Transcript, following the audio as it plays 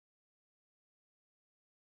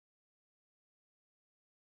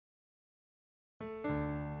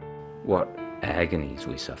What agonies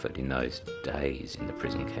we suffered in those days in the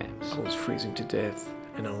prison camps. I was freezing to death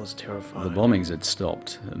and I was terrified. The bombings had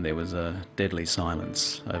stopped and there was a deadly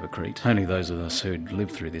silence over Crete. Only those of us who'd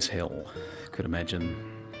lived through this hell could imagine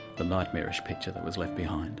the nightmarish picture that was left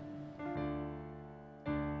behind.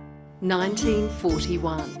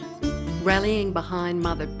 1941. Rallying behind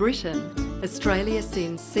Mother Britain, Australia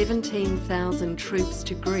sends 17,000 troops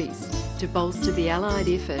to Greece to bolster the Allied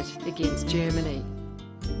effort against Germany.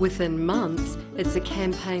 Within months, it's a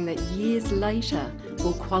campaign that years later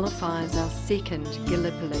will qualify as our second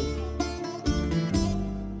Gallipoli.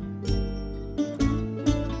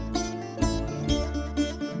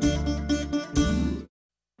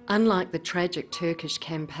 Unlike the tragic Turkish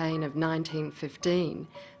campaign of 1915,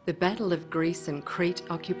 the Battle of Greece and Crete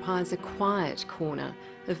occupies a quiet corner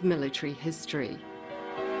of military history.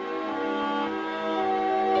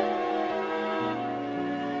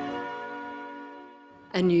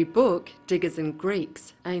 A new book, Diggers and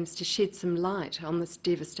Greeks, aims to shed some light on this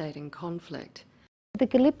devastating conflict. The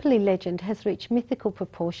Gallipoli legend has reached mythical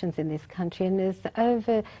proportions in this country and has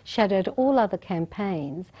overshadowed all other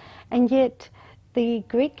campaigns, and yet the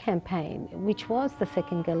Greek campaign, which was the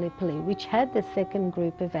second Gallipoli, which had the second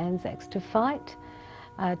group of Anzacs to fight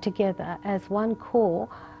together as one corps,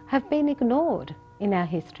 have been ignored in our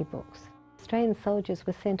history books. Australian soldiers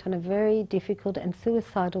were sent on a very difficult and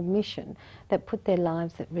suicidal mission that put their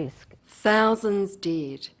lives at risk. Thousands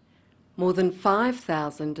dead, more than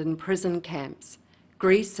 5,000 in prison camps,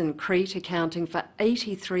 Greece and Crete accounting for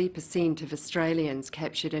 83% of Australians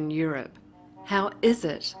captured in Europe. How is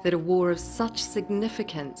it that a war of such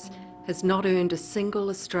significance has not earned a single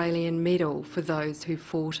Australian medal for those who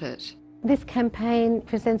fought it? This campaign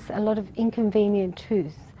presents a lot of inconvenient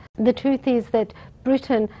truths. The truth is that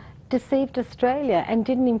Britain deceived Australia and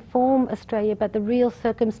didn't inform Australia about the real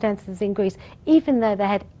circumstances in Greece, even though they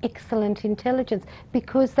had excellent intelligence,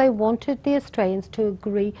 because they wanted the Australians to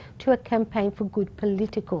agree to a campaign for good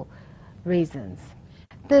political reasons.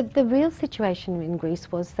 The real situation in Greece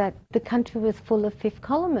was that the country was full of fifth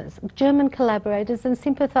columnists, German collaborators and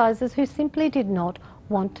sympathisers who simply did not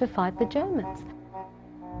want to fight the Germans.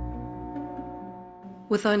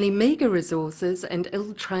 With only meagre resources and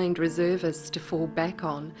ill-trained reservists to fall back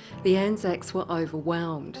on, the Anzacs were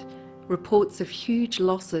overwhelmed. Reports of huge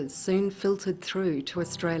losses soon filtered through to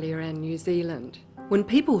Australia and New Zealand. When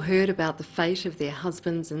people heard about the fate of their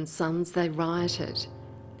husbands and sons, they rioted.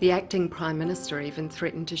 The acting Prime Minister even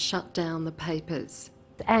threatened to shut down the papers.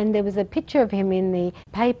 And there was a picture of him in the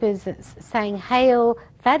papers saying, "Hail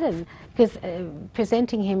Fadden," because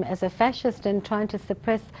presenting him as a fascist and trying to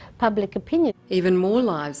suppress public opinion. Even more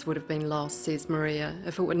lives would have been lost, says Maria,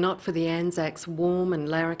 if it were not for the Anzacs' warm and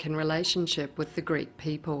larrikin relationship with the Greek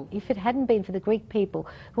people. If it hadn't been for the Greek people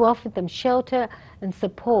who offered them shelter and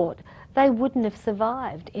support, they wouldn't have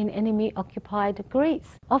survived in enemy-occupied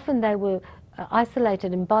Greece. Often they were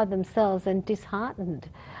isolated and by themselves and disheartened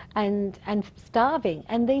and starving,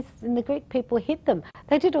 and the Greek people hid them.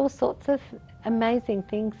 They did all sorts of amazing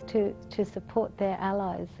things to support their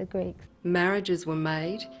allies, the Greeks. Marriages were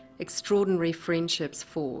made, extraordinary friendships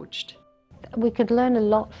forged. We could learn a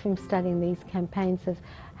lot from studying these campaigns of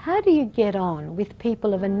how do you get on with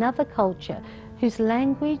people of another culture whose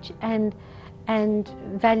language and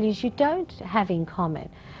values you don't have in common,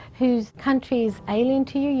 whose country is alien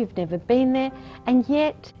to you, you've never been there, and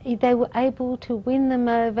yet they were able to win them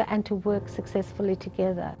over and to work successfully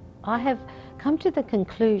together. I have come to the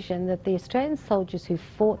conclusion that the Australian soldiers who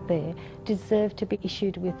fought there deserve to be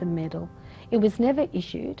issued with a medal. It was never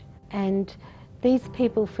issued, and these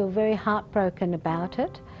people feel very heartbroken about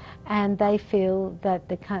it, and they feel that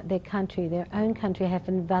their country, their own country,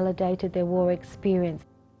 haven't validated their war experience.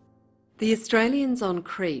 The Australians on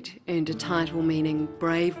Crete earned a title meaning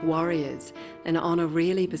brave warriors, an honour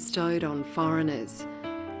rarely bestowed on foreigners.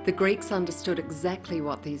 The Greeks understood exactly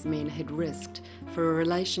what these men had risked for a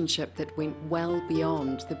relationship that went well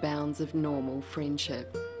beyond the bounds of normal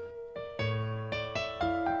friendship.